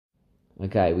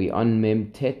Okay, we on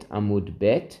Mem Tet Amud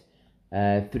Bet.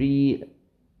 Three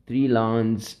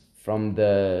lines from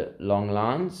the long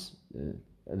lines,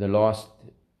 the last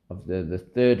of the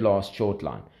third last short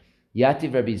line.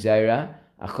 Yativ Rabbi Zaira,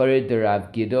 Achored de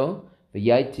Rav Gidol,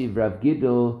 V'yativ Rav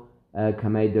Gidol,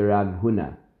 Kamei de Rav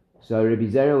Huna. So Rabbi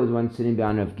Zaira was once sitting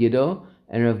behind Rav Gidol,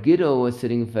 and Rav Gidol was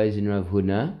sitting facing Rav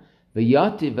Huna.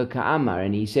 V'yativ V'ka'amar,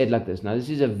 and he said like this. Now this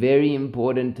is a very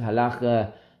important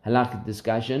halacha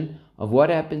discussion of what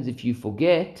happens if you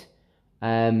forget.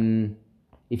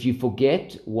 If you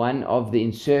forget one of the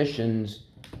insertions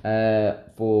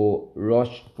for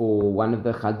one of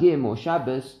the Chagim or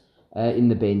Shabbos in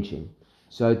the benching.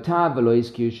 So Ta v'lo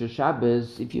izkir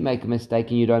Shabbos, if you make a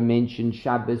mistake and you don't mention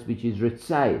Shabbos, which is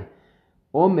Ritzai,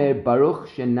 Omer Baruch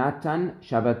Shenatan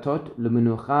Shabbatot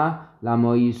L'Menucha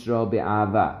L'Amo Yisrael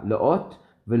Be'ava L'Ot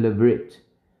V'Levrit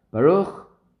Baruch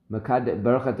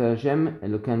Baruch Hashem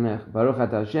Baruch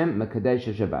Hashem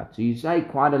Mekadesh Shabbat. So you say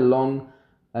quite a long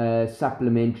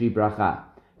supplementary bracha.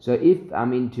 So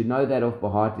to know that off by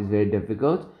heart is very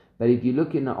difficult. But if you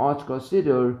look in the ArtScroll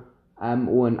Siddur, I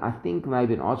think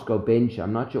maybe an ArtScroll bench,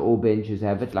 I'm not sure all benches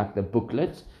have it, like the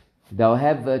booklets, they'll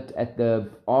have it after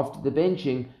the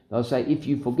benching. They'll say if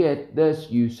you forget this,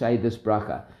 you say this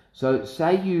bracha. So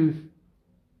say you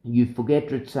forget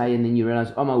Ritzai and then you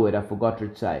realize, oh my word, I forgot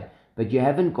Ritzai. But you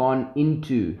haven't gone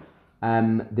into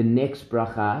the next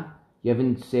bracha. You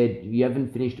haven't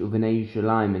finished Uvenei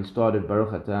Yushalayim and started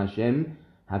Baruch Atah Hashem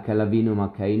Hakalavinu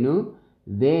Malkeinu.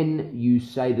 Then you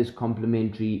say this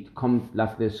complementary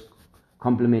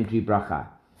bracha.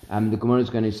 The Gemara is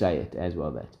going to say it as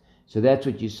well. So that's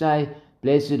what you say.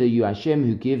 Blessed are you, Hashem,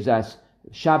 who gives us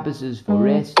Shabbos for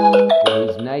rest for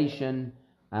His nation.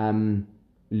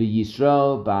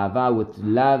 Yisrael, Ba'ava, with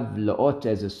love, La'ot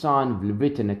as a sign,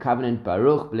 V'levrit and a covenant,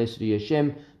 Baruch, blessed are you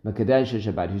Hashem, Mekadesh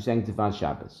Shabbat, who sanctifies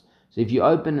Shabbos. So if you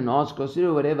open and ask or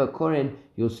whatever, Koren,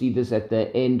 you'll see this at the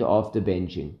end of the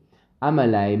benching.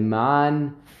 Amalei,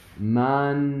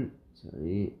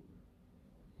 sorry,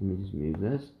 let me just move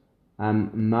this.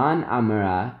 Man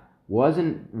Amara, who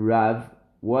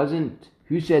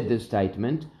said this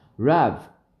statement? Rav.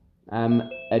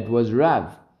 It was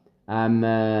Rav.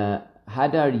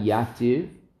 Hadar Yativ,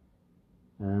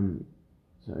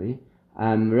 Rav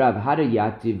Hadar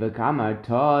Yativ V'kamar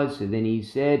Taz. So then he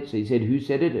said, who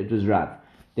said it? It was Rav.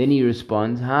 Then he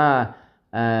responds, Hadar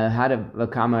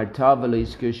V'kamar Tav V'lo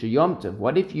Yizkir Yom Tov.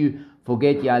 What if you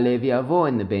forget Ya'aleh V'yavo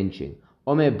in the benching?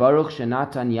 Omer Baruch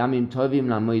Shenatan Yamim Tovim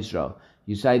L'Amo Yisrael.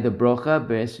 You say the bracha,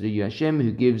 blessed are you Hashem,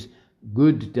 who gives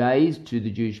good days to the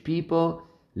Jewish people,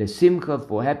 L'simcha,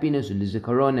 for happiness,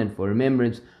 L'zikaron, and for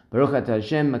remembrance, Baruch Atah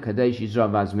Hashem Mekadesh Yisrael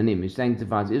V'Azmanim, who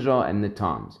sanctifies Israel and the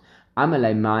times.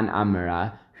 Amalei man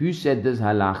Amara, who said this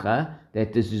halacha,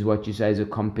 that this is what you say is a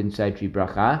compensatory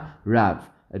bracha? Rav.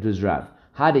 It was Rav.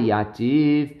 Hada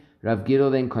Yativ. Rav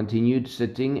Gidol then continued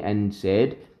sitting and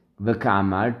said,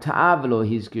 V'kamar ta'avlo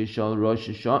hizkir shol Rosh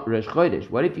Chodesh.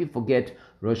 What if you forget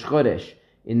Rosh Chodesh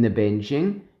in the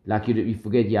benching, like you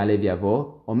forget Ya'aleh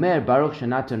V'yavo? Omer Baruch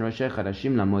Shenatan Rosh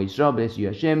Chodeshim L'Amo Yisrael, bless you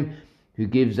Hashem, who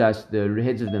gives us the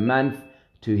heads of the month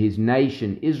to His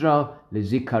nation Israel,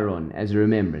 L'zikaron, as a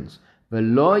remembrance.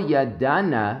 V'lo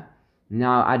yadana.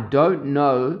 Now I don't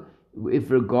know if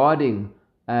regarding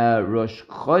Rosh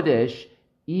Chodesh,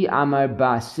 I amar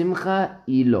ba simcha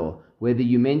ilo, whether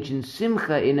you mention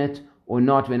simcha in it or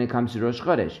not when it comes to Rosh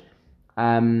Chodesh.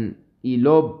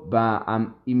 Ilo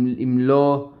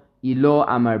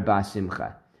amar ba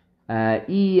simcha. I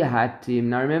hatim.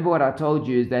 Now remember what I told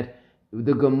you is that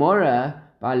the Gemara,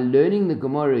 by learning the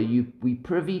Gemara, we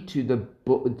privy to the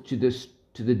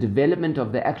development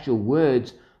of the actual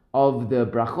words of the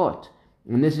brachot.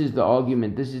 And this is the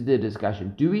argument, this is the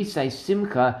discussion. Do we say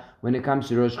simcha when it comes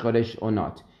to Rosh Chodesh or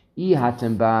not? I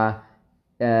hatim ba,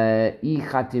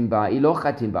 ilo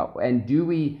chatim ba. And do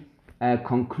we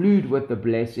conclude with the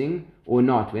blessing or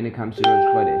not when it comes to Rosh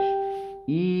Chodesh?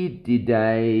 I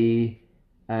didei,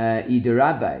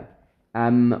 rabbi.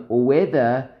 Or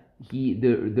whether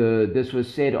this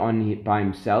was said by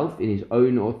himself in his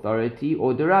own authority,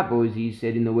 or the rabbi, as he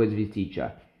said in the words of his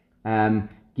teacher.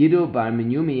 Gidol bar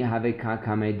Menyumi have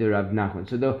kamei de Rav Nachman.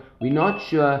 So we're not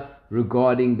sure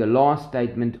regarding the last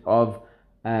statement of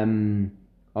adding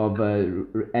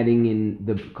in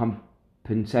the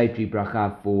compensatory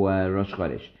bracha for Rosh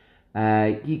Chodesh.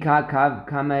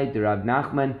 Kamei de Rav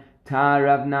Nachman ta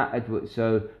Rav Nachman.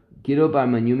 So Gidol bar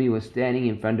Menyumi was standing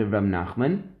in front of Rav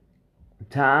Nachman.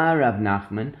 Ta Rav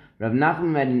Nachman. Rav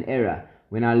Nachman made an error.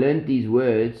 When I learned these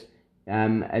words,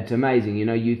 it's amazing.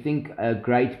 You think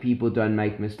great people don't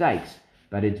make mistakes,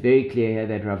 but it's very clear here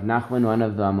that Rav Nachman, one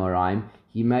of the Amoraim,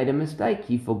 he made a mistake.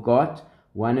 He forgot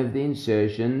one of the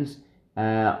insertions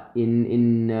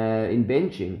in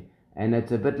benching. And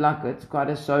it's a bit like, it's quite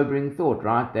a sobering thought,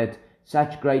 right? That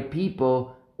such great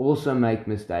people also make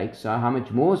mistakes. So how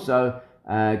much more so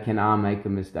can I make a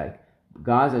mistake?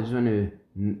 Guys, I just want to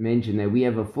mention that we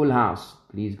have a full house.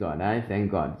 Please God,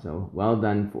 thank God. So well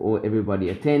done for everybody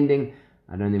attending.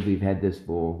 I don't know if we've had this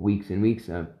for weeks and weeks.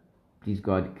 So please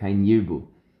God, Kain Yirbu.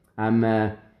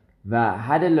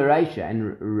 Had a Laresha,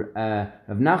 and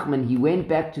Rav Nachman, he went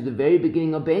back to the very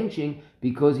beginning of benching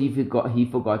because he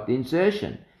forgot the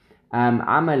insertion.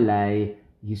 Amalei,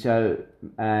 so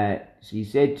he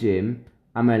said to him,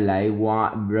 Amalei,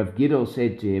 Rav Gidol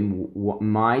said to him,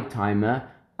 my timer,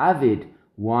 Avid,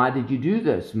 why did you do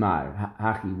this, Mar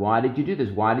Hachi? Why did you do this?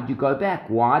 Why did you go back?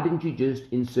 Why didn't you just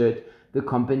insert the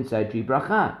compensatory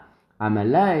bracha?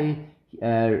 Amalei,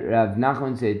 Rav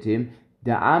Nachman said to him,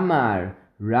 the Amar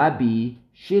Rabbi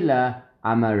Shila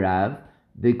Amar Rav,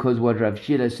 because what Rav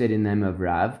Shila said in the name of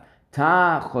Rav,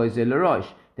 Ta Chozel Rosh,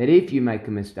 that if you make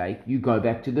a mistake, you go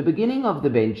back to the beginning of the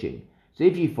benching. So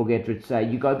if you forget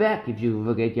Ritzai, you go back. If you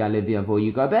forget Ya'aleh V'yavo,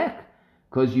 you go back.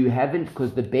 Because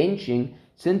the benching,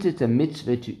 since it's a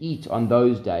mitzvah to eat on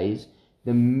those days,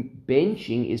 the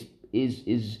benching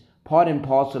is part and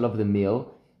parcel of the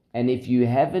meal. And if you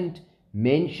haven't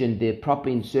mentioned the proper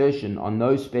insertion on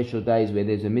those special days where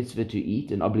there's a mitzvah to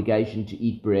eat, an obligation to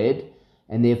eat bread,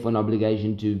 and therefore an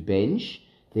obligation to bench,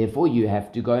 therefore you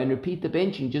have to go and repeat the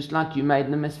benching just like you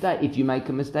made the mistake. If you make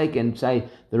a mistake and say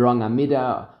the wrong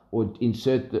Amidah or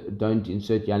don't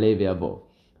insert Ya'aleh V'yavo.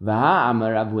 Vaha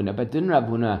Amar Rav Huna, but didn't Rav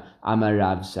Huna Amar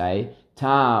Rav say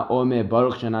Ta Omer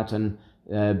Baruch Shanatan,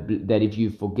 that if you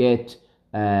forget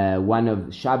one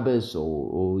of Shabbos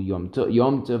or Yom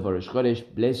Tov or Rosh Chodesh,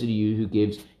 blessed are you who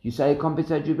gives, you say a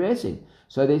compensatory blessing.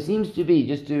 So there seems to be,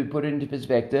 just to put it into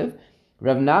perspective,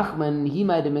 Rav Nachman, he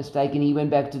made a mistake and he went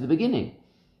back to the beginning.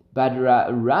 But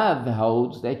Rav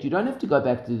holds that you don't have to go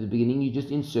back to the beginning, you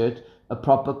just insert a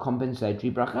proper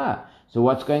compensatory bracha. So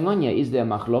what's going on here? Is there a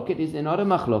machloket? Is there not a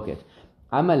machloket?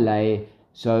 Amalei.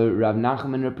 So Rav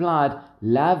Nachman replied,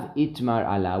 Lav itmar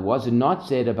Allah. Was it not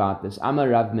said about this? Amar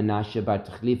Rav Menashe bar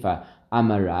Techlifa.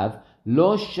 Amar Rav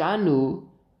lo shanu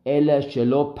ela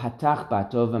shelo patach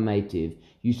batov ameitiv.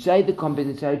 You say the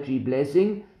compensatory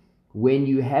blessing when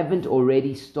you haven't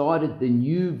already started the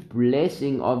new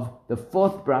blessing of the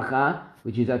fourth bracha,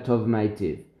 which is atov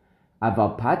meitiv.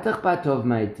 Aval patach batov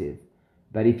meitiv.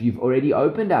 But if you've already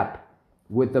opened up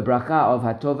with the bracha of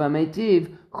Hatov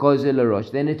HaMeitiv, Chozel Rosh,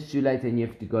 then it's too late and you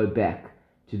have to go back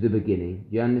to the beginning.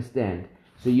 You understand?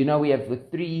 So we have the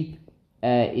three,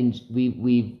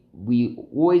 we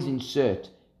always insert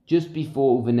just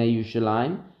before Uvenei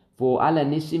Yerushalayim. For Ala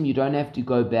Nisim, you don't have to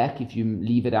go back if you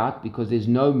leave it out because there's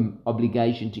no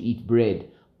obligation to eat bread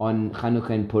on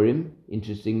Chanukah and Purim,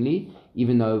 interestingly,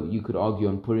 even though you could argue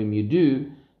on Purim you do,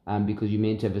 because you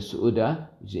meant to have a Su'udah,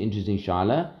 which is an interesting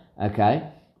Shala, okay?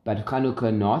 But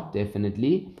Chanukah not,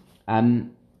 definitely.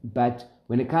 But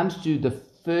when it comes to the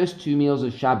first two meals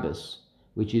of Shabbos,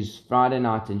 which is Friday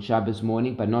night and Shabbos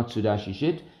morning, but not Sudah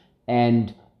Shishit,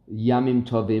 and Yamim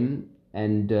Tovim,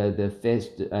 and the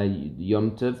first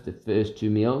Yom Tov, the first two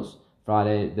meals,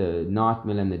 Friday, the night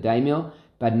meal and the day meal,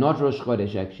 but not Rosh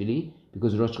Chodesh actually,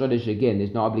 because Rosh Chodesh, again,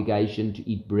 there's no obligation to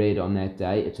eat bread on that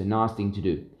day. It's a nice thing to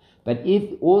do. But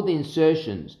if all the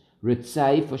insertions,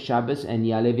 Ritzai for Shabbos and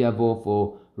Ya'aleh V'yavo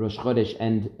for Rosh Chodesh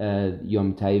and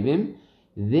Yom Tovim,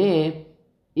 there,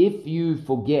 if you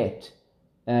forget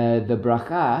the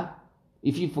bracha,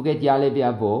 if you forget Ya'aleh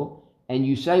V'yavo, and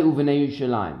you say Uvenei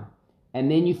Yerushalayim, and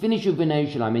then you finish Uvenei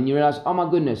Yerushalayim, and you realize, oh my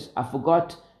goodness, I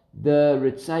forgot the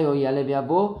Ritzai or Ya'aleh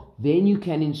V'yavo, then you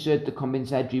can insert the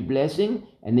compensatory blessing,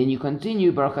 and then you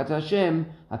continue Baruch Atah Hashem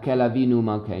Hakel Avinu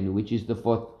Malkeinu, which is the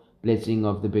fourth blessing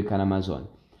of the Birkat Hamazon.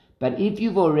 But if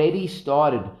you've already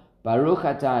started Baruch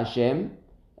Atah Hashem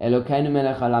Elokeinu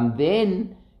Melech Haolam,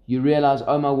 then you realize,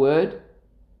 oh my word,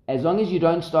 as long as you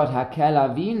don't start Hakel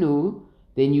Avinu,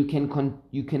 then you can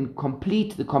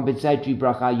complete the compensatory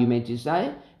bracha you meant to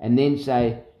say, and then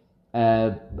say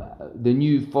the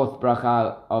new fourth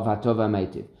bracha of Hatov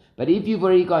HaMeitiv. But if you've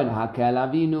already gone Hakel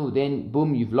Avinu, then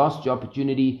boom, you've lost your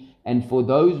opportunity. And for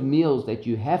those meals that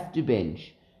you have to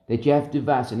bench, that you have to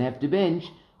vas and have to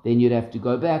bench, then you'd have to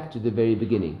go back to the very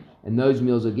beginning. And those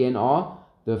meals again are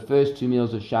the first two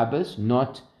meals of Shabbos,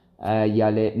 not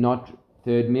not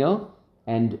third meal,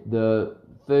 and the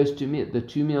first the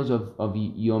two meals of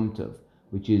Yom Tov,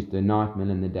 which is the night meal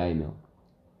and the day meal.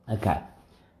 Okay.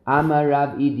 Amar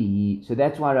Rav Idi. So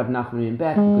that's why Rav Nachman went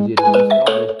back, because he had already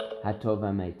started Hatov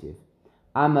HaMeitiv.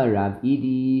 Amar Rav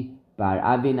Idi Bar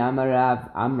Avin Amar Rav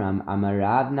Amram Amar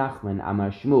Rav Nachman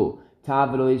Amar Shmuel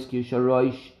What if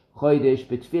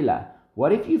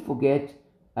you forget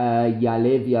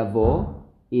Yalev Yavo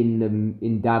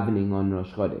in davening on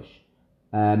Rosh Chodesh?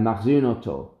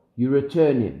 Machzun you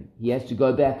return him. He has to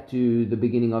go back to the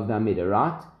beginning of the Amidah,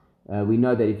 right? We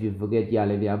know that if you forget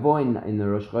Yalev Yavo in the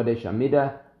Rosh Chodesh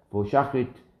Amidah for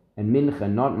Shachrit and Mincha,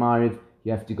 not Mariv,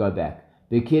 you have to go back.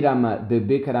 The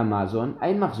Birkat Hamazon,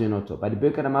 ein Machzun Oto. By the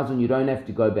Birkat Hamazon, you don't have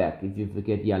to go back if you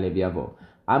forget Yalev Yavo.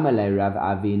 Amalei Rav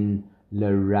Avin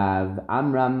L'Rav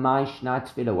Amra Ma'ishna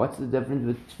Tefillah. What's the difference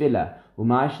with Tefillah?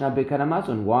 U'Ma'ishna Birkat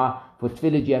Hamazon. Why? For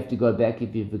Tefillah you have to go back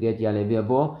if you forget Yalev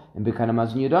Yavo, and Birkat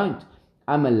Hamazon you don't.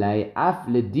 Amalei Af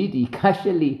Ledidi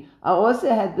Kashali. I also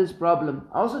had this problem.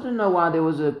 I also didn't know why there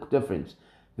was a difference.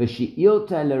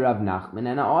 V'she'ilta L'Rav Nachman,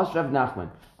 and I asked Rav Nachman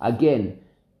again.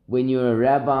 When you're a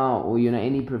rabbi or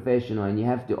any professional and you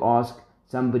have to ask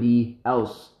somebody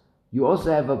else, you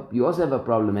also have a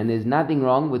problem, and there's nothing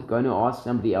wrong with going to ask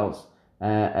somebody else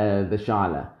the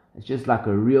shala. It's just like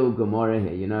a real Gemara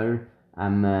here,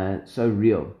 so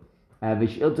real.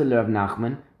 V'shilta Rav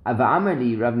Nachman,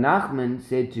 Ava'amali, Rav Nachman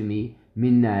said to me,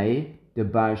 Minay de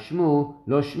Bar Shmuel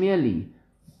lo shmieli.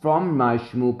 From my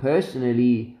Shmuel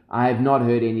personally, I have not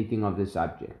heard anything of the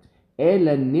subject.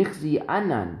 Ela nichzi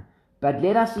anan. But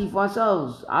let us see for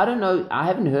ourselves. I don't know, I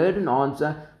haven't heard an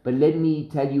answer, but let me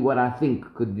tell you what I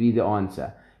think could be the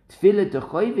answer. Tefillah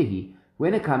techoyvehi.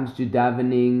 When it comes to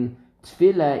davening,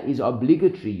 tefillah is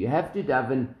obligatory. You have to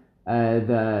daven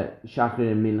the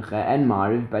Shachrit and Mincha and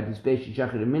Mariv, but especially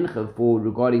Shachrit and Mincha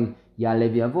regarding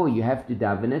Yalev Yavo. You have to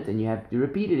daven it and you have to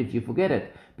repeat it if you forget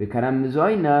it. Bekaram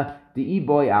Zoina, the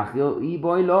iboy achil,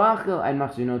 iboy lo achil, and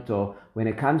machzunoto. When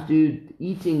it comes to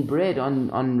eating bread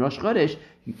on Rosh Chodesh,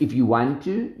 if you want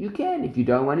to, you can. If you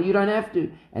don't want to, you don't have to.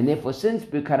 And therefore, since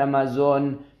Birkat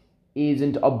Hamazon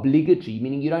isn't obligatory,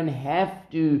 meaning you don't have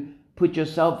to put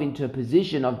yourself into a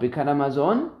position of Birkat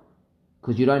Hamazon,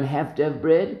 because you don't have to have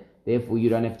bread, therefore you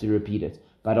don't have to repeat it.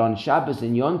 But on Shabbos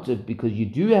and Yom Tov, because you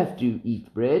do have to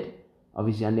eat bread,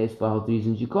 obviously unless for health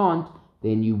reasons you can't,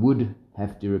 then you would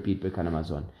have to repeat Birkat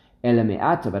Hamazon. Ela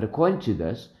me'ata, but according to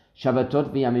this,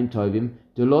 Shabbatot v'yamim tovim,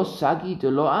 de lo sagi,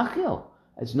 de lo achil.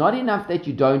 It's not enough that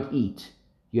you don't eat.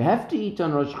 You have to eat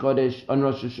on Rosh Chodesh,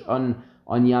 on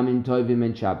Yamim Tovim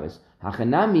and Shabbos.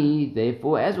 Hachanami,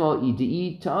 therefore, as well,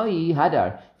 eat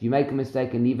hadar. If you make a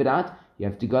mistake and leave it out, you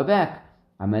have to go back.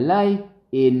 Amalei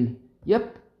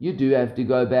yep, you do have to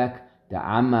go back. The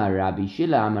Amar Rabbi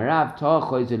Shila Amarav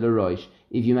Ta'choiz L'Rosh.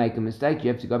 If you make a mistake, you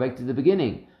have to go back to the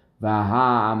beginning.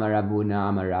 Vaha Amar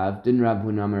Rabuna Amarav. Didn't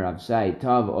Rabuna Amarav say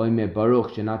Tav Oimer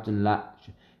Baruch Shenatun La?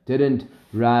 Didn't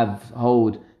Rav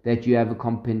hold that you have a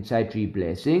compensatory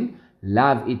blessing?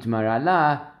 Lav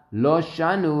itmarala lo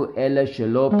shanu ela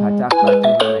shelo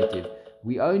patach.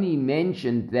 We only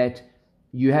mentioned that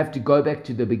you have to go back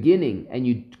to the beginning and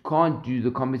you can't do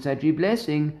the compensatory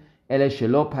blessing ela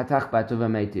shelo patach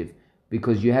batovametiv,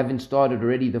 because you haven't started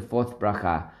already the fourth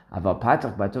bracha. Aval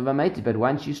patach batovametiv, but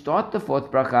once you start the fourth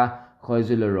bracha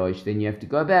chozer l'rosh, then you have to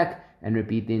go back and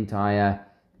repeat the entire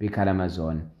Birkat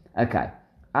Hamazon. Okay.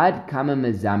 Ad kama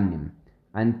mezamnim,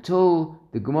 until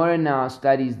the Gemara now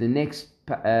studies the next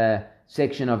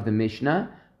section of the Mishnah,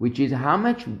 which is how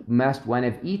much must one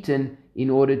have eaten in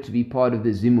order to be part of the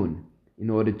zimun, in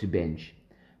order to bench.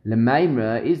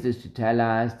 Lemaimra, is this to tell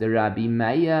us the Rabbi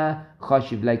Meir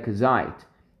choshiv lekazait,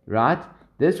 right?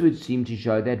 This would seem to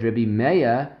show that Rabbi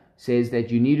Meir says that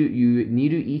you need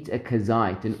to eat a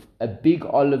kazait, a big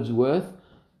olive's worth,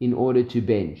 in order to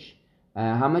bench.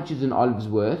 How much is an olive's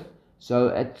worth? So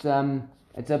it's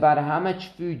about how much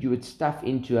food you would stuff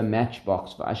into a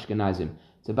matchbox for Ashkenazim.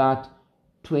 It's about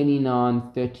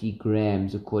 29-30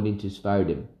 grams according to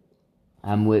Sfaradim.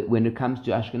 When it comes to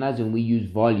Ashkenazim, we use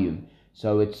volume.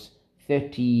 So it's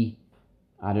 30,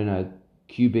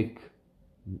 cubic.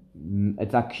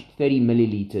 It's like 30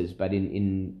 milliliters, but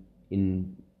in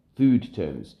food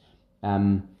terms.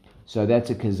 So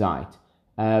that's a kazait.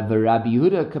 The Rabbi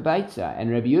Yehuda kabaitza, and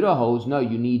Rabbi Yehuda holds no,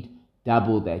 you need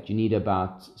double that. You need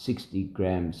about 60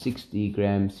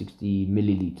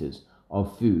 milliliters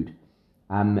of food.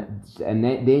 And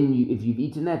then if you've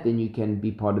eaten that, then you can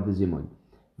be part of the zimun.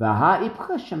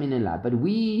 But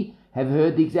we have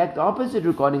heard the exact opposite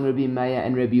regarding Rabbi Meir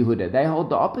and Rabbi Yehuda. They hold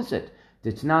the opposite.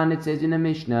 It says in a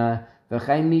Mishnah, that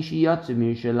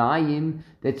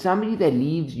somebody that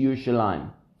leaves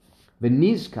Yerushalayim,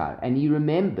 v'nizkar, and he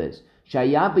remembers,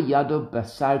 shaya b'yado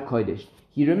basar kodesh.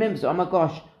 He remembers, oh my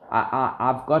gosh,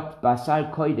 I've got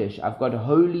basar kodesh, I've got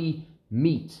holy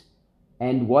meat.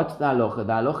 And what's the halacha?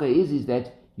 The halacha is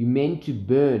that you meant to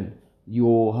burn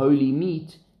your holy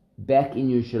meat back in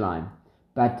Yerushalayim.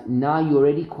 But now you're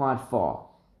already quite far.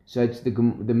 So it's the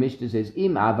Mishnah says,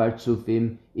 Im avar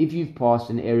tzufim, if you've passed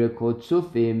an area called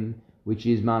tzufim, which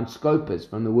is Mount Scopus,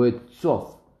 from the word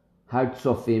tzof, har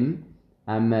tzofim,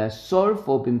 sorf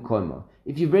or bimkomo.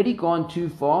 If you've already gone too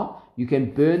far, you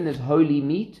can burn this holy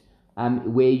meat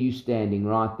where you're standing,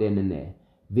 right then and there.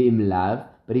 V'im lav,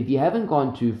 but if you haven't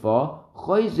gone too far,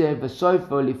 choizer v'sofo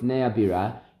lifnei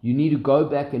abira, you need to go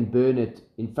back and burn it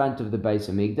in front of the Beis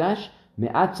Hamikdash,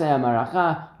 me'atzai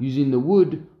amaracha, using the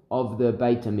wood of the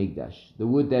Beit Hamikdash, the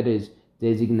wood that is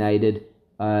designated,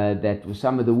 that was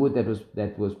some of the wood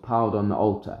that was piled on the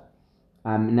altar.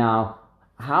 Now,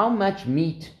 how much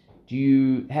meat do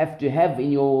you have to have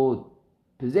in your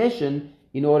possession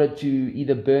in order to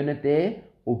either burn it there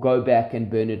or go back and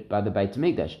burn it by the Beit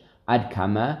Hamikdash? Ad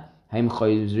kama haim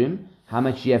choyzrim, how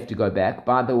much do you have to go back?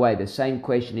 By the way, the same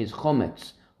question is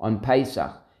chometz on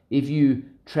Pesach. If you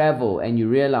travel and you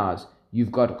realize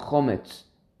you've got chometz,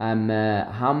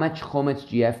 how much chometz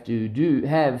do you have to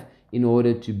have in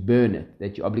order to burn it,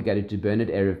 that you're obligated to burn it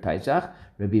Erev Pesach?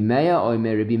 Rabbi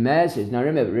Meir says, now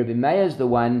remember, Rabbi Meir is the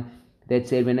one that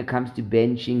said when it comes to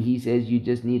benching, he says you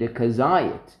just need a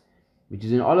kazayit, which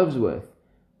is an olive's worth.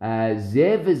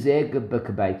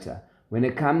 When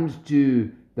it comes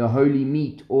to the holy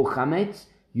meat or chametz,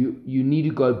 you need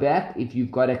to go back if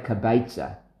you've got a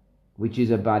kabeitza, which is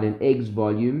about an egg's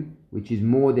volume, which is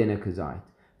more than a kazayit.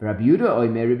 Rabbi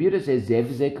Yehuda says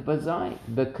zev zek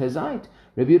bekazayit.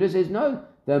 Rabbi Yehuda says no,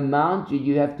 the amount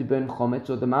you have to burn chometz,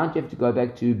 or the amount you have to go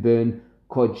back to burn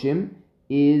kodshim,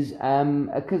 is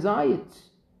a kazayit.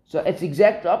 So it's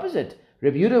exact opposite.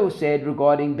 Rabbi Yehuda said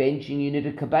regarding benching you need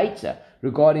a kabeitza.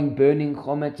 Regarding burning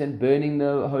chometz and burning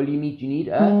the holy meat, you need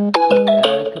a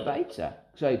kabeitza.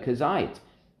 So kazayit.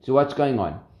 So what's going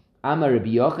on? Amar Rabbi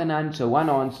Yochanan. So one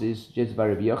answer is just by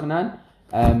Rabbi Yochanan.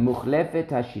 Muchlefet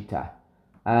hashita.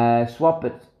 Swap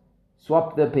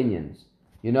the opinions.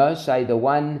 Say the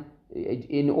one,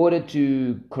 in order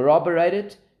to corroborate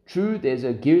it, true, there's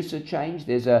a girsa change,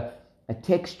 there's a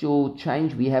textual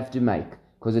change we have to make,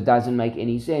 because it doesn't make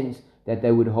any sense that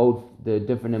they would hold the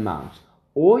different amounts.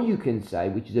 Or you can say,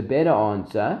 which is a better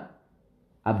answer,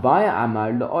 Abaya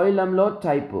Amar L'oilam lo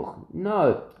taipuch.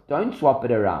 No, don't swap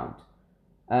it around.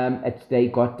 They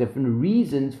got different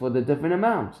reasons for the different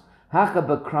amounts. Hacha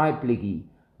b'krai pligi.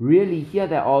 Really, here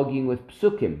they're arguing with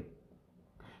psukim.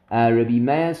 Rabbi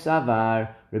Meir Savar,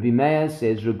 Rabbi Meir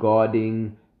says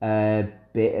regarding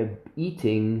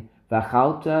eating,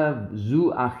 v'chalta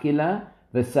zu achila,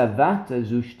 v'savata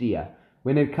zu shtia.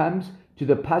 When it comes to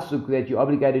the pasuk that you're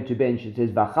obligated to bench, it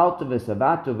says v'chalta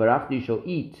v'savata v'rachti, you shall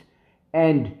eat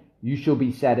and you shall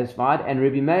be satisfied. And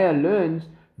Rabbi Meir learns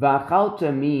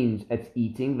v'chalta means it's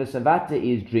eating, v'savata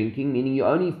is drinking, meaning you're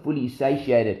only fully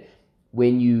satiated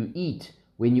when you eat,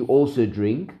 when you also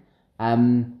drink.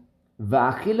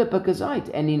 V'achila b'kazait,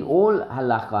 and in all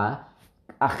halacha,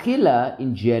 achila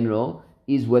in general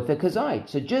is with a kazait.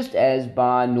 So just as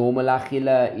by normal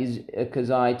achila is a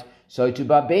kazait, so too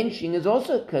by benching is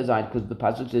also a kazait, because the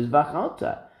pasuk says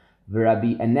v'chalta.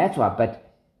 And that's why. But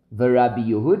Rabbi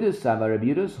Yehuda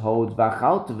holds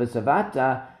v'chalta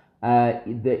v'savata.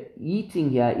 The eating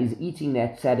here is eating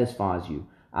that satisfies you.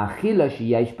 Achila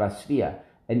sheyesh basfia,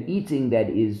 an eating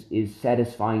that is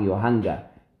satisfying your hunger.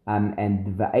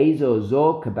 And va'ezo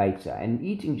zo kabeitza, and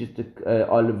eating just an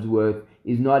olive's worth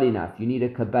is not enough. You need a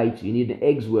kabeitza, you need an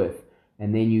egg's worth,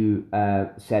 and then you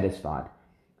satisfied.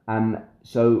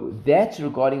 So that's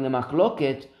regarding the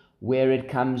machloket where it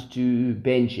comes to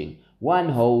benching. One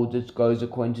holds it goes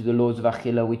according to the laws of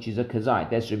achila, which is a kazait.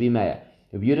 That's Rabbi Meir.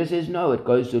 Rabbi Yehuda says no, it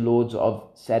goes to the laws of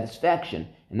satisfaction,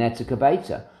 and that's a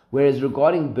kabeitza. Whereas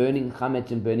regarding burning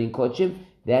chametz and burning kodshim,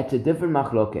 that's a different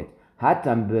machloket.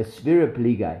 Hatam b'svira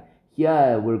pligai.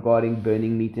 Here, regarding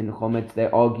burning meat and chometz,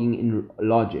 they're arguing in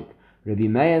logic. Rabbi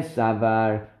Meir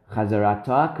savar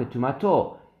chazarata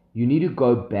ketumato. You need to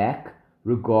go back.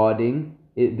 Regarding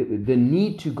the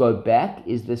need to go back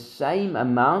is the same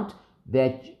amount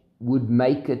that would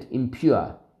make it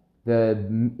impure. The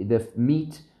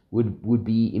meat would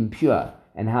be impure.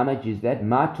 And how much is that?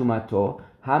 Matumato.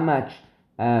 How much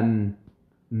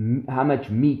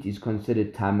meat is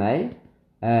considered tameh?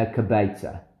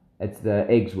 Kabeitza. It's the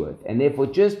egg's worth. And therefore,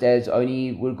 just as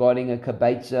only regarding a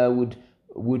kabeitza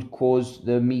would cause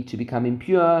the meat to become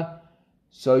impure,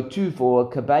 so too for a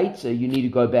kabeitza you need to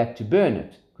go back to burn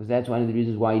it, because that's one of the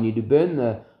reasons why you need to burn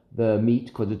the meat,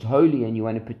 because it's holy and you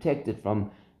want to protect it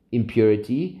from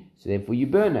impurity, so therefore you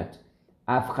burn it.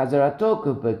 Af chazarato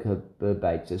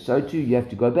kabeitza. So too you have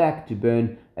to go back to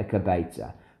burn a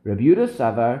kabeitza. Rabbi Yehuda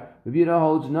savar, Rabbi Yehuda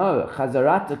holds no,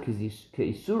 chazarata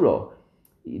keisuro.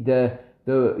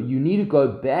 You need to go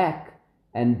back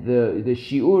and the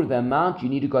shiur, the amount you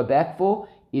need to go back for,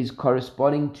 is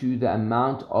corresponding to the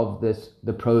amount of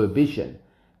the prohibition.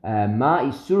 Ma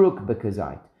isuruk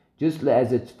bekazait. Just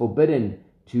as it's forbidden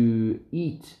to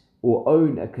eat or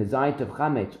own a kazait of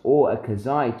chametz or a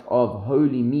kazait of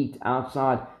holy meat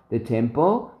outside the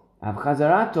temple, av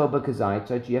chazarato bekazait,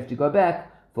 so you have to go back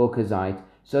for kazait.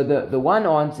 So the one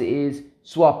answer is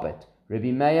swap it.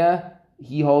 Rabbi Meir,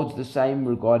 he holds the same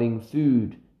regarding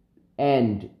food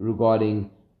and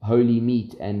regarding holy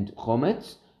meat and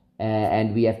chometz,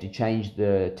 and we have to change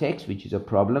the text, which is a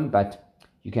problem, but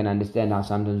you can understand how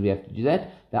sometimes we have to do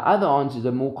that. The other answer is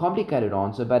a more complicated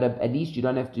answer, but at least you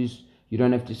don't have to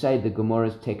say the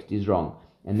Gemara's text is wrong,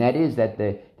 and that is that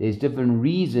there's different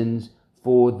reasons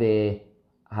for their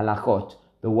halachot.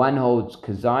 The one holds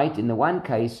kazait in the one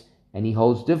case, and he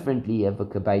holds differently of a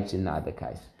kabaitz in the other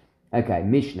case. Okay,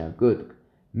 Mishnah, good.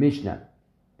 Mishnah.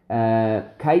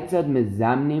 Kaitzad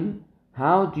mezamnim.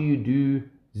 How do you do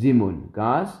zimun,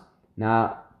 guys?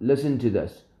 Now, listen to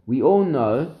this. We all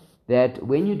know that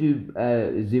when you do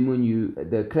zimun,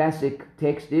 the classic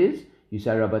text is, you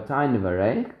say Rabotai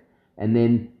Nevarech, and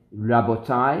then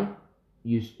Rabotai,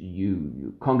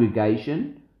 you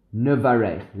congregation,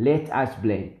 Nevarech, let us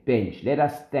bench, let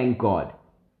us thank God.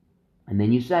 And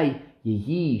then you say,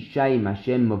 Yehi Shem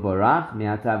Hashem Mavorach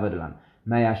Me'ata V'ad Olam.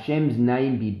 May Hashem's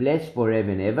name be blessed forever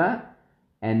and ever.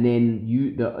 And then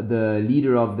the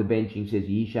leader of the benching says,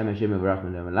 Yehi Shem Hashem Mavorach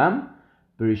Me'ata V'ad Olam.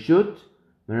 Bereshut,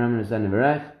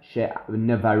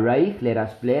 Nevarech, let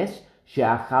us bless.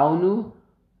 She'achalnu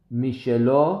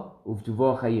Mishelo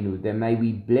Uvtuvo Chayinu. That may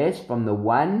we bless from the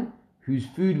one whose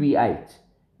food we ate.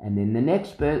 And then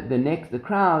the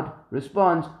crowd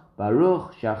responds,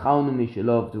 Baruch Shachalnu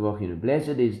Mishalov Tuvachinu.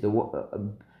 Blessed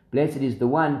is the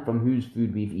one from whose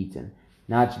food we've eaten.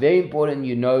 Now it's very important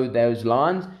you know those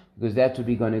lines, because that's what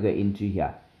we're going to go into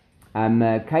here.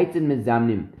 Kaitan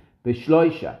Mezamnim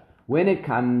Beshloisha. When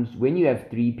you have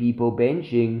three people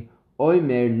benching,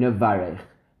 Omer Nevarech.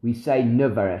 We say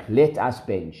Nevarech, let us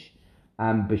bench.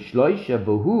 Beshloisha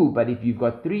Vahu, but if you've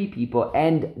got three people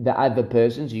and the other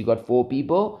person, so you've got four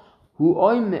people, Hu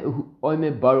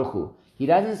Omer Baruchu. He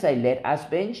doesn't say let us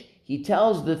bench. He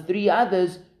tells the three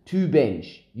others to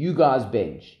bench. You guys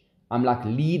bench. I'm like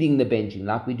leading the benching,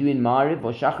 like we do in Ma'ariv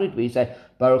or Shachrit, where you say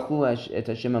Baruch Hu et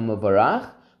Hashem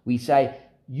Mavarach. We say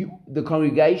the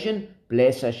congregation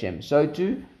bless Hashem. So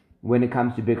too, when it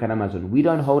comes to Birkat Hamazon, we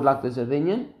don't hold like this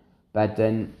opinion, but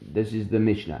then this is the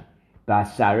Mishnah.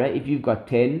 Basara, if you've got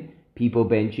 10 people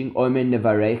benching, Omen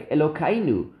Nevarech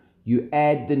Elokainu. You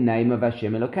add the name of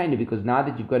Hashem Elokainu, because now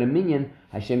that you've got a minyan,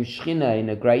 Hashem Shechina in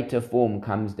a greater form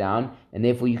comes down, and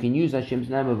therefore you can use Hashem's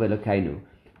name of Elokainu.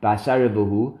 Basara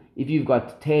Vuhu, if you've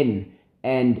got 10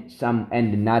 and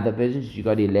another person, so you've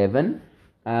got 11,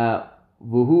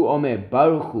 Vuhu Omer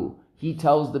Baruchu, he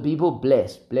tells the people,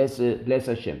 bless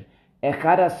Hashem.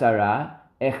 Echad Asara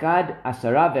ve'echad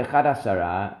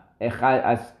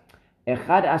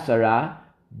Asara,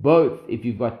 both if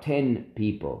you've got 10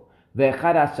 people.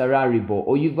 Ve'echad Asara ribo,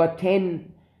 or you've got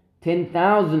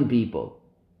 10,000 people.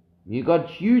 You've got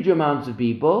huge amounts of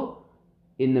people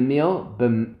in the meal.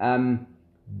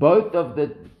 Both of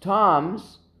the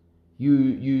times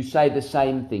you say the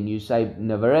same thing. You say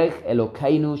Nevarech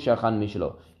Elokeinu Shachan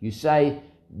Mishlo. You say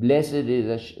let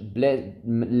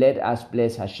us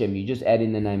bless Hashem. You just add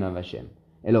in the name of Hashem.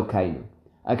 Elokeinu.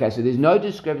 Okay, so there's no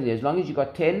discrepancy. As long as you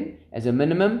got 10 as a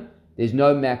minimum, there's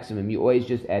no maximum. You always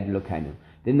just add Elokeinu.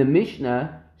 Then the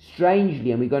Mishnah,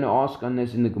 strangely, and we're going to ask on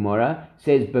this in the Gemara,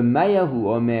 says B'mayahu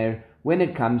Omer, when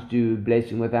it comes to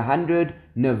blessing with 100,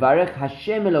 Nevarech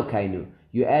Hashem Elokeinu.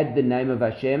 You add the name of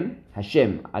Hashem,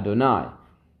 Adonai,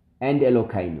 and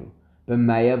Elokeinu.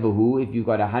 B'mayahu, if you've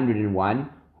got 101,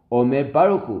 Omer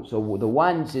Baruchu. So the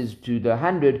one says to the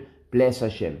 100, bless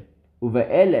Hashem. Uva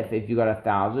Elef, if you got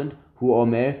 1,000, Hu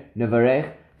Omer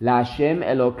Nevarech La Hashem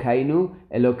Elokeinu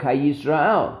Elokai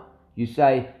Yisrael. You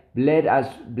say,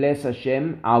 bless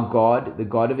Hashem, our God, the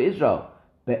God of Israel.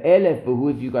 Be'elef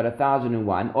V'hu, if you got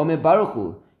 1,001, Omer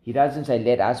Baruchu. He doesn't say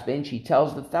let us bench. He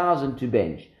tells the 1,000 to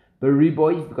bench.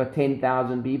 Beriboy, if you've got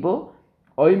 10,000 people,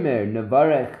 Omer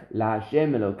Nevarech La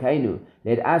Hashem Elokeinu.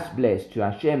 Let us bless to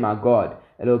Hashem, our God.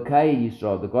 Elokai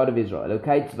Yisrael, the God of Israel.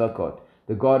 Elokai Tzvakot,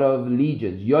 the God of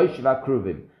legions. Yoshva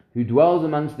Kruvim, who dwells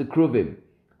amongst the Kruvim.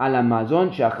 Ala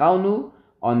Mazon Shachalnu,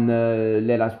 on the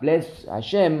let us bless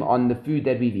Hashem on the food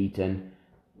that we've eaten.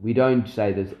 We don't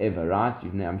say this ever, right?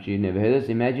 I'm sure you've never heard this.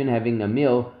 Imagine having a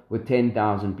meal with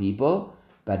 10,000 people.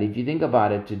 But if you think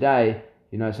about it today,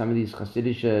 some of these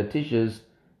Chassidish tishes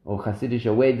or Chassidish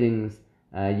weddings,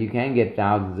 you can get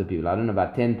thousands of people. I don't know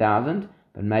about 10,000,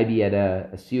 but maybe at a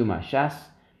Siyum HaShas,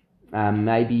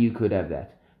 Maybe you could have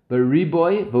that. But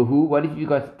riboy, vahu, what if you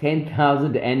got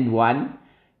 10,001?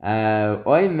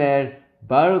 Oimer,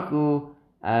 baruchu,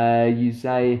 you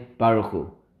say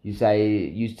baruchu.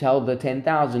 You tell the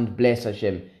 10,000, bless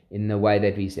Hashem, in the way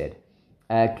that we said.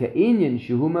 Ka'inyan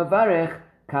shuhu mavarech,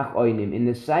 kach oinim. In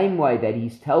the same way that he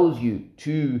tells you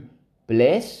to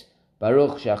bless,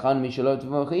 baruch shachan mishalot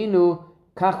v'mochinu,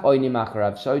 kach oinim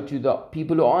acharav. So to the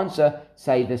people who answer,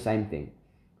 say the same thing.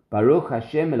 Baruch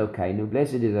Hashem Elokeinu,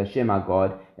 blessed is Hashem our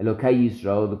God, Elokei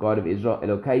Yisrael, the God of Israel,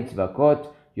 Elokei Tzvakot,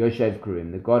 Yoshev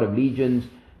Kruvim, the God of legions,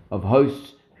 of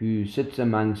hosts, who sits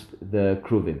amongst the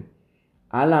Kruvim.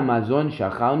 Ala mazon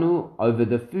shachalnu, over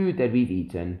the food that we've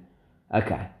eaten.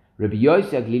 Okay. Rabbi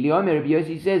Yossi Aglili Omer, Rabbi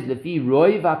Yossi says, Lefi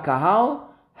roi v'kahal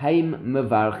heim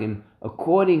mevarchim,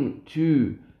 according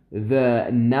to the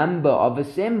number of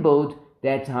assembled,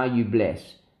 that's how you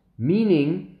bless.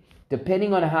 Meaning,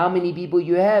 depending on how many people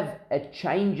you have, it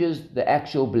changes the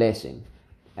actual blessing.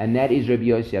 And that is Rabbi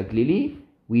Yossi Aglili.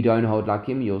 We don't hold like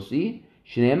him, you'll see.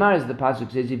 Shneimar, as the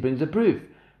pasuk says, he brings a proof.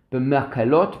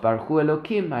 B'makalot baruchu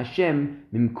Elokim Hashem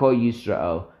mimko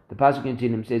Yisrael. The pasuk in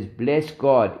Tehillim says, bless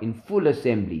God in full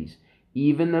assemblies,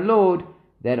 even the Lord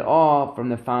that are from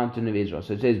the fountain of Israel.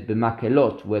 So it says,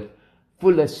 b'makalot, with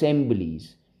full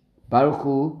assemblies.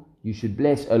 Baruchu, you should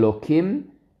bless Elokim,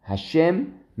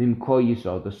 Hashem, Mimko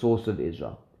Yisrael, the source of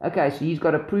Israel. Okay, so he's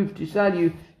got a proof to tell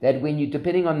you that when you,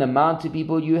 depending on the amount of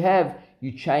people you have,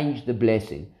 you change the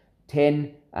blessing.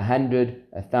 10, 100,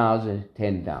 1,000,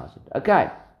 10,000. Okay.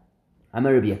 I'm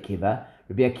a Rabbi Akiva.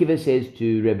 Rabbi Akiva says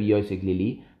to Rabbi Yosef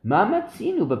Lili, Ma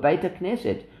matzinu b'beit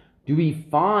HaKnesset. Do we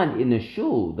find in a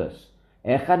shul this?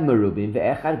 Echad merubim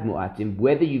ve'echad mu'atim,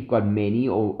 whether you've got many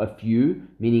or a few,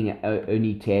 meaning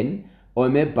only 10,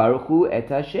 Omer Baruchu et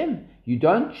Hashem. You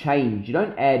don't change, you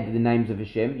don't add the names of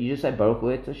Hashem, you just say Baruch Hu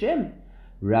et Hashem.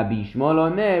 Rabbi Shmuel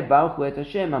Omer, Baruch Hu et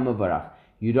Hashem HaMavarach.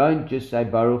 You don't just say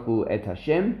Baruch Hu et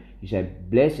Hashem, you say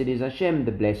Blessed is Hashem,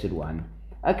 the Blessed One.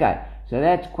 Okay, so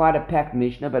that's quite a packed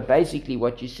Mishnah, but basically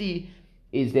what you see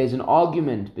is there's an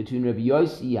argument between Rabbi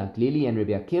Yossi Aglili and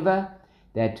Rabbi Akiva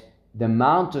that the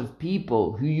amount of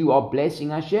people who you are blessing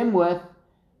Hashem with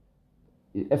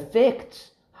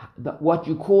affects what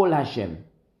you call Hashem.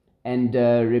 And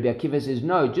Rabbi Akiva says,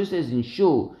 no, just as in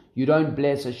shul, you don't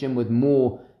bless Hashem with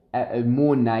more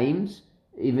names,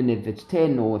 even if it's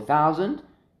 10 or 1,000.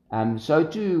 So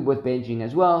too with benching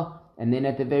as well. And then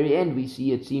at the very end, we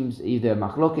see it seems either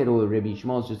Machloket or Rabbi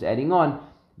Shmuel just adding on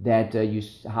that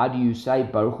how do you say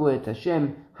Baruch Hu et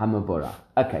Hashem HaMavorach?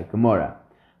 Okay, Gemara.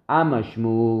 Amma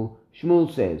Shmuel. Shmuel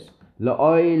says,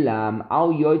 La'olam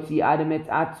al yotzi adam et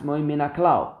atzmoi min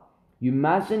haklal. You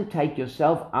mustn't take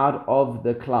yourself out of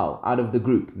the klal, out of the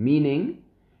group. Meaning,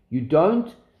 you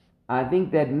don't. I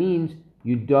think that means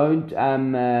you don't.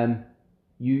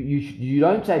 You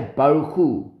don't say Baruch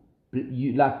Hu.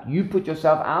 You put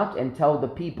yourself out and tell the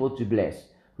people to bless.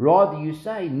 Rather, you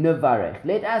say Nevarech.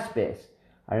 Let us bless.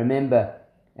 I remember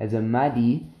as a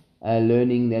Madi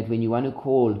learning that when you want to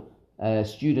call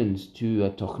students to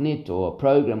a tochnit or a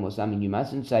program or something, you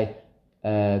mustn't say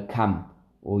come.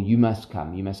 Or you must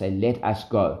come. You must say, let us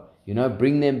go.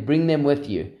 Bring them with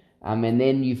you. And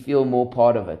then you feel more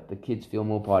part of it. The kids feel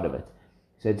more part of it.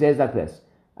 So it says like this.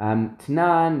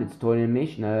 Tnan, it's taught in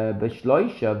Mishnah,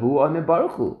 B'shloisha v'hu omer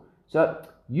Baruch Hu. So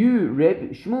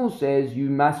Reb Shmuel says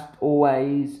you must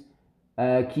always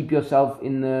keep yourself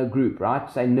in the group, right?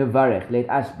 Say, Nevarech, let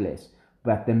us bless.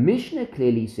 But the Mishnah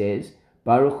clearly says,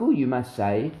 Baruch Hu, you must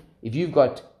say, if you've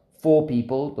got 4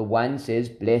 people, the one says,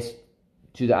 bless,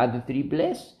 to the other 3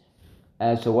 bless.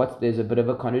 So there's a bit of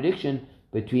a contradiction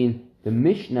between the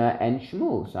Mishnah and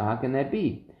Shmuel. So how can that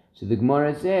be? So the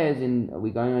Gemara says,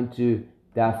 we're going on to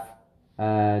Daf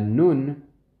Nun,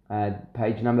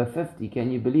 page number 50.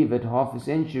 Can you believe it? Half a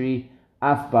century,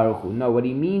 Af Baruch Hu. No, what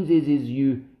he means is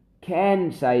you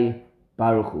can say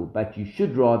Baruch Hu, but you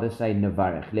should rather say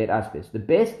Nevarech, let us bless. The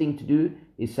best thing to do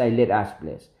is say let us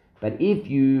bless. But if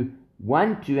you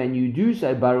want to and you do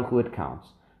say Baruch Hu, it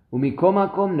counts. But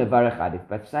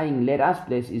saying let us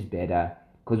bless is better,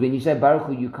 because when you say Baruch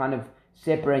Hu, you kind of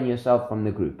separate yourself from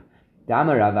the group.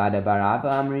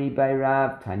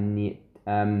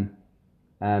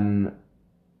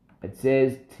 It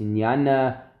says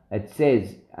Tinyana. It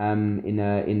says in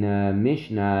a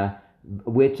Mishnah,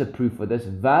 where's a proof for this?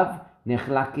 Vav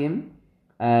nechlakim.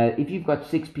 If you've got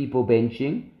 6 people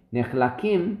benching,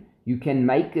 nechlakim, you can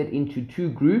make it into 2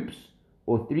 groups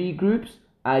or 3 groups.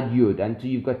 Ad yud until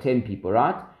you've got 10 people,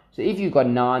 right? So if you've got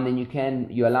 9, then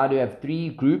you're allowed to have 3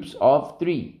 groups of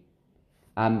 3.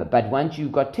 But once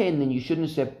you've got 10, then you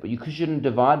shouldn't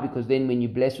divide, because then when you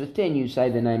bless with 10, you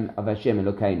say the name of Hashem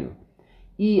Elokeinu.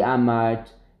 I amart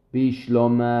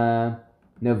bishloma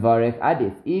nevarech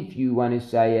adif. If you want to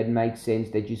say it makes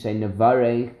sense that you say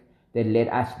nevarech, that let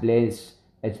us bless,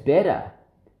 it's better.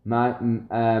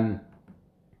 Mishum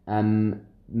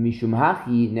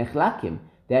hachi nechlakim.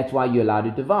 That's why you're allowed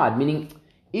to divide. Meaning,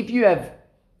 if you have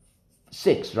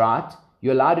 6, right,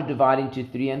 you're allowed to divide into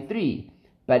 3 and 3.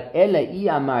 But ela I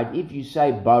amart, if you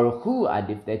say baruch hu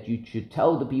adif, that you should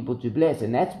tell the people to bless,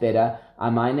 and that's better.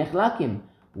 Amai nechlakim.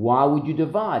 Why would you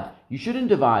divide? You shouldn't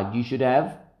divide. You should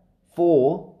have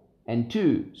 4 and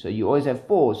 2. So you always have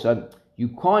 4. So you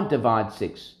can't divide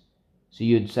 6. So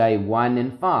you'd say 1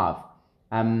 and 5.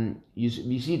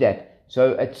 You see that.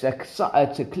 So it's a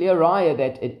clear raya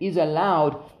that it is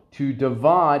allowed to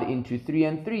divide into 3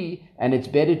 and 3, and it's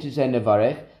better to say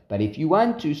nevarech. But if you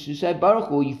want to say baruch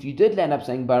hu, if you did land up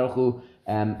saying baruch hu,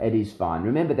 it is fine.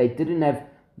 Remember, they didn't have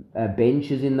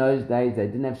benches in those days. They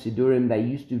didn't have sidurim. They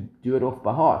used to do it off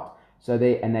by heart. So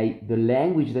the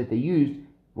language that they used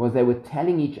was they were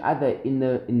telling each other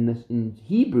in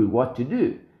Hebrew what to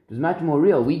do. It was much more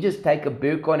real. We just take a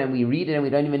birkon and we read it and we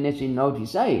don't even necessarily know what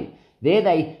he's saying. There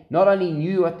they not only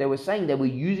knew what they were saying, they were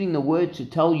using the words to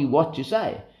tell you what to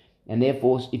say. And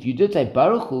therefore, if you did say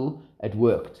baruch hu, it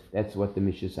worked. That's what the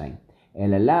Mishnah is saying.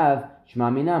 Elalav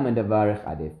shma mina medavarech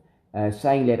adif.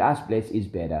 Saying let us bless is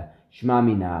better. Shma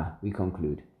mina, we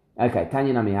conclude. Okay,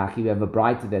 Tanya Namihachi, we have a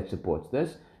brighter that supports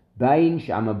this. Bain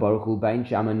shama baruch hu, bain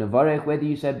shama nevarech. Whether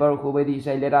you say baruch hu, whether you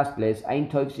say let us bless, ein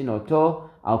tovsin oto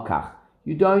al kach.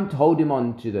 You don't hold him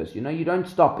on to this. You don't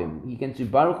stop him. He can say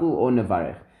baruch hu or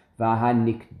nevarech.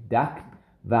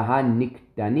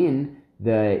 Vahanikdanin,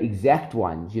 the exact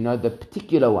ones, the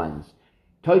particular ones.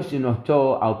 Tovsin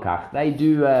oto al kach. They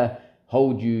do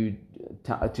hold you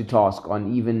to task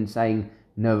on even saying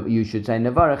no. You should say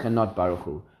nevarech and not baruch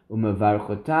hu.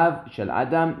 Umevarchotav shel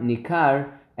adam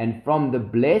nikar, and from the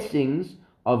blessings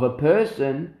of a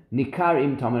person nikar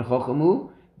im tamid chochamu,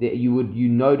 that you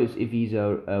notice if he's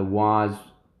a wise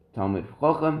tamid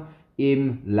chochem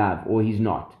im lav or he's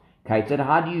not. Okay, so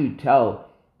how do you tell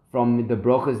from the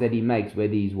brachas that he makes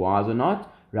whether he's wise or not?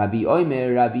 Rabbi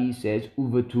says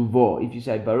uvetuvo. If you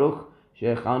say baruch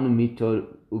shechanu mitol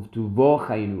uvetuvo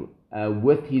chayinu,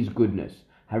 with his goodness,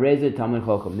 hareze tamid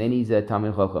chochem, then he's a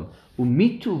tamid chochem.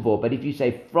 Umituvo, but if you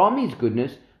say from his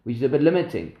goodness, which is a bit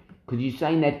limiting, because you're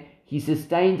saying that he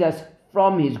sustains us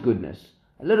from his goodness,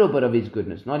 a little bit of his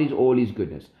goodness, not all his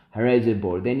goodness. Hareze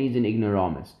bor, then he's an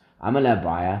ignoramus. Amal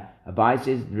Abaya. Abaya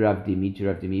says Rav Dimi to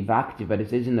Rav Dimi Vakti, but it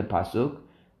says in the pasuk,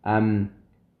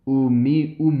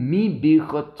 Umi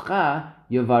bichotcha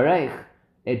yavarech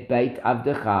et beit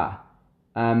avdecha.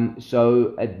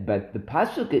 But the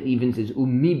pasuk it even says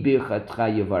Umi bichotcha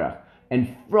yavarech, and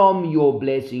from your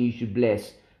blessing you should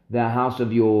bless the house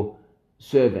of your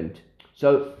servant.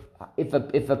 So if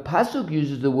a pasuk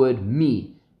uses the word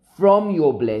mi, from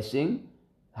your blessing,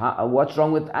 what's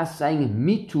wrong with us saying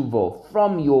mituvo,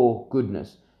 from your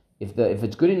goodness? If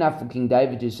it's good enough for King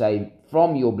David to say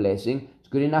from your blessing, it's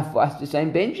good enough for us to say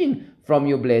benching from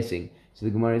your blessing. So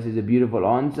the Gemara says a beautiful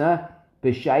answer.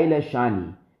 B'sheila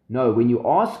shani. No, when you're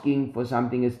asking for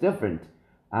something, it's different.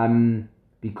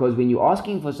 Because when you're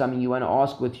asking for something, you want to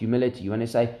ask with humility. You want to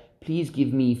say, please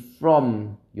give me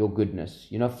from your goodness,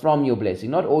 from your blessing,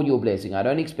 not all your blessing. I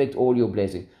don't expect all your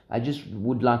blessing. I just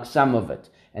would like some of it.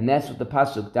 And that's what the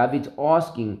pasuk, David's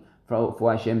asking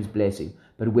for Hashem's blessing.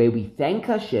 But where we thank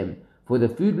Hashem for the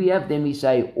food we have, then we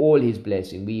say all his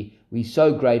blessing. We're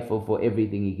so grateful for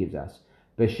everything he gives us.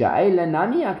 The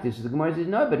Gemara says,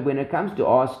 no, but when it comes to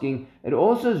asking, it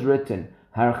also is written,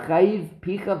 open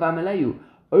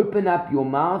up your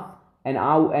mouth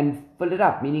and fill it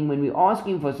up. Meaning when we're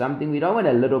asking for something, we don't want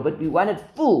a little bit, we want it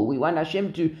full. We want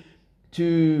Hashem to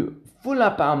fill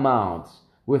up our mouths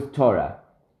with Torah.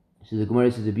 So the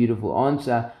Gemara says a beautiful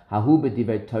answer.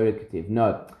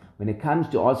 No, when it comes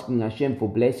to asking Hashem for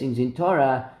blessings in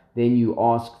Torah, then you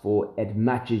ask for as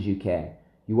much as you can.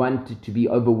 You want to be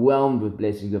overwhelmed with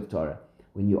blessings of Torah.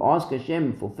 When you ask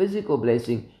Hashem for physical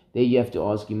blessing, there you have to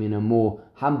ask him in a more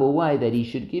humble way that he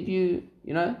should give you,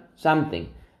 something.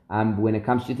 When it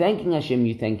comes to thanking Hashem,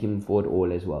 you thank him for it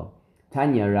all as well.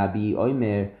 Tanya Rabbi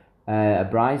Omer, a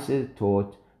Brisa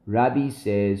taught, Rabbi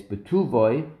says,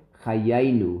 Betuvoy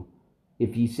chayenu.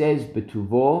 If he says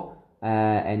Betuvo,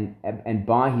 and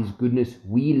by his goodness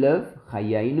we live,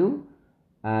 chayenu,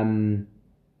 hareze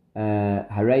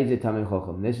tamid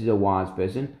chochem. This is a wise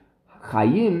person.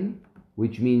 Chayim,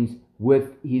 which means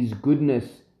with his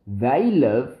goodness they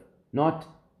live, not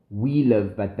we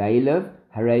live, but they live,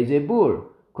 hareze bur.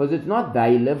 Because it's not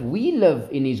they live, we live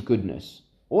in his goodness.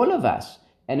 All of us.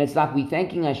 And it's like we're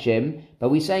thanking Hashem, but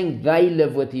we're saying they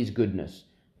live with his goodness.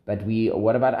 but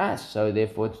what about us? So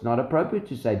therefore it's not appropriate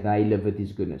to say they live with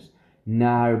his goodness.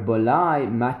 Nahar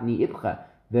Bolai Matni Ibcha.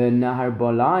 The Nahar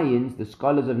Bolayans, the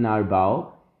scholars of Nahar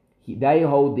Baal, they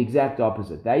hold the exact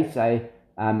opposite. They say,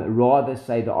 rather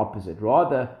say the opposite.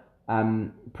 Rather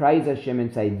praise Hashem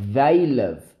and say they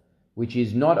live, which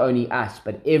is not only us,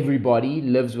 but everybody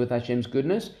lives with Hashem's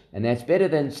goodness, and that's better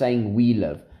than saying we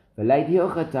live. But the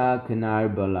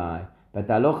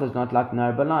halacha is not like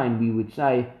Nahar Balai, and we would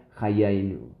say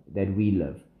Chayenu, that we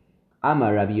live.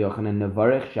 Amar Rabbi Yochanan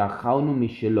Nevarech She'achalnu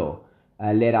Mishelo.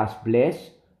 Let us bless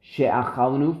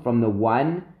She'achalnu, from the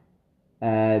one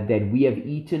that we have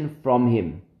eaten from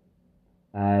him,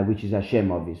 which is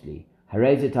Hashem, obviously.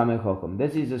 Harei ze Tamei Chacham.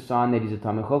 This is a sign that he's a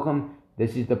Tamei Chacham.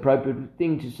 This is the appropriate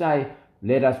thing to say.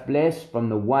 Let us bless from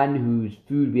the one whose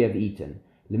food we have eaten.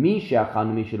 Lemi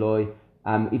She'achalnu Misheloi.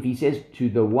 If he says to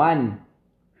the one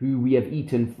who we have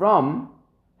eaten from,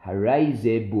 Harei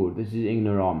ze Bur. This is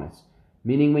ignoramus.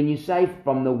 Meaning when you say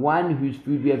from the one whose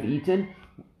food we have eaten,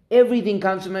 everything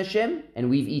comes from Hashem, and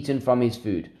we've eaten from his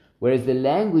food. Whereas the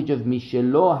language of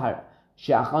Mishelo,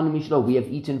 She'achalnu Mishelo, we have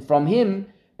eaten from him,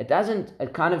 it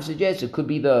kind of suggests it could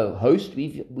be the host,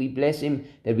 we bless him,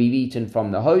 that we've eaten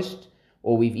from the host,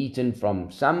 or we've eaten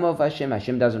from some of Hashem.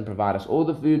 Hashem doesn't provide us all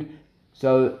the food,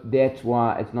 so that's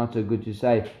why it's not so good to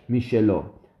say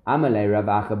Mishelo. Amalei Rav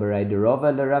Acha Berei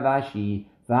Derova LeRav Ashi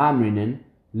V'Hamrinen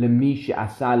L'mi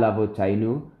She'asa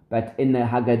Lavotainu. But in the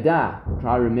Haggadah,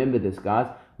 try to remember this, guys.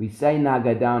 We say in the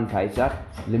Haggadah on Pesach,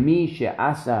 L'mi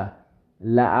She'asa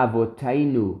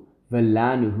La'avotainu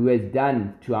V'lanu, who has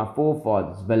done to our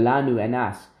forefathers, V'lanu and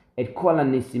us, Et Kol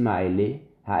HaNisim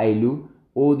Ha'elu,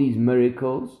 all these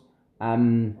miracles.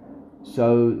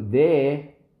 So there,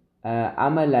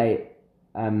 Amalei.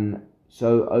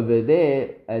 So over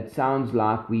there, it sounds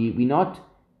like we're not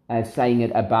saying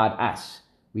it about us.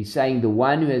 We're saying the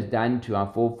one who has done to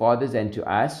our forefathers and to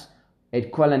us,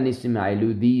 et kol hanisim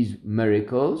ha'elu, these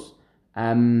miracles.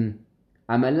 Amalei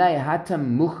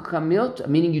hatam muchamilt,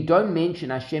 meaning you don't mention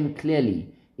Hashem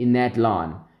clearly in that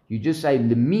line. You just say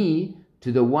Lemi,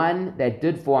 to the one that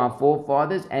did for our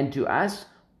forefathers and to us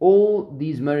all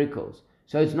these miracles.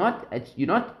 So you're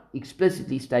not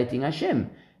explicitly stating Hashem.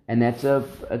 And it's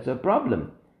a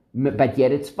problem. But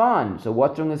yet it's fine. So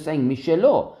what's wrong with saying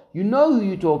Mishelo? You know who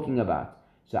you're talking about.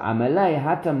 So Amalei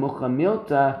hata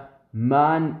muchamilta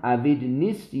man avid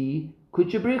nisi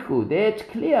kuchabrichu. There it's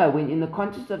clear when in the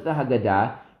context of the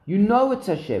Haggadah, you know it's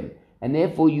Hashem. And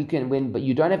therefore but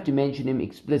you don't have to mention him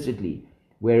explicitly.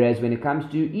 Whereas when it comes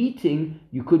to eating,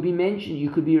 you could be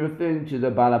referring to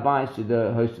the balabais, to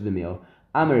the host of the meal.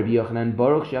 Amar Rabbi Yochanan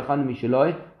Baruch She'achalnu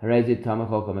Misheloi Harei ze Tamei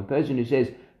Chacham. A person who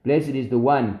says, blessed is the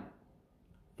one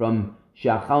from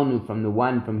She'achalnu, from the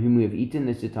one from whom we have eaten,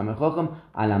 this is Tamei Chacham,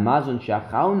 Al Hamazon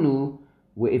She'achalnu,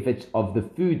 where if it's of the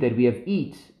food that we have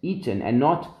eaten, and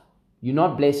you're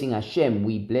not blessing Hashem,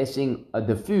 we blessing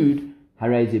the food,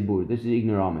 Harei ze Bur. This is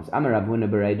ignoramus. Amar Rav Huna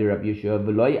Berei Rav Yeshua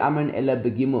V'loi Amran Ela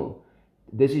Begimel.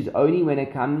 This is only when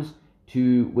it comes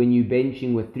to when you're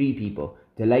benching with 3 people.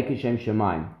 Delek Hashem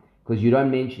Shemaim. Because you don't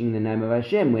mention the name of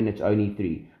Hashem when it's only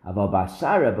 3. Aval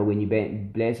Basara, but when you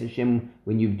bless Hashem,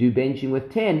 when you do benching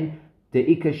with 10, the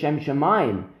Ik Hashem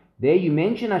Shemaim. There you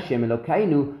mention Hashem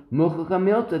Elokeinu, Muchach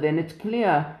Milta, then it's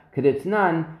clear,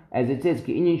 Kedetznan, as it says,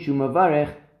 Ke'inyin Shu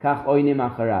Mavarech, Kach Oinem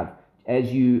Acharav.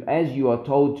 As you are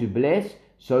told to bless,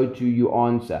 so too you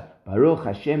answer. Baruch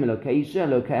Hashem Elokei Yisrael,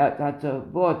 Elokei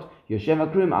Hatavot,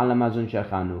 Yoshev HaKrum, Al Hamazon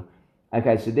She'achalnu.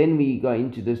 Okay, so then we go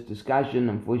into this discussion.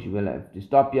 Unfortunately, we'll have to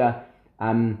stop here.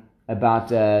 About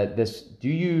this. Do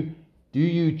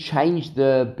you change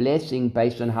the blessing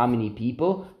based on how many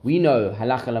people? We know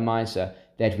halacha l'maisa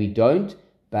that we don't,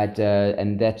 but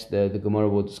and that's the Gemara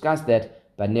will discuss that.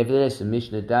 But nevertheless, the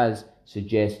Mishnah does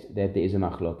suggest that there is a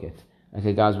machloket.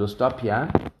 Okay, guys, we'll stop here.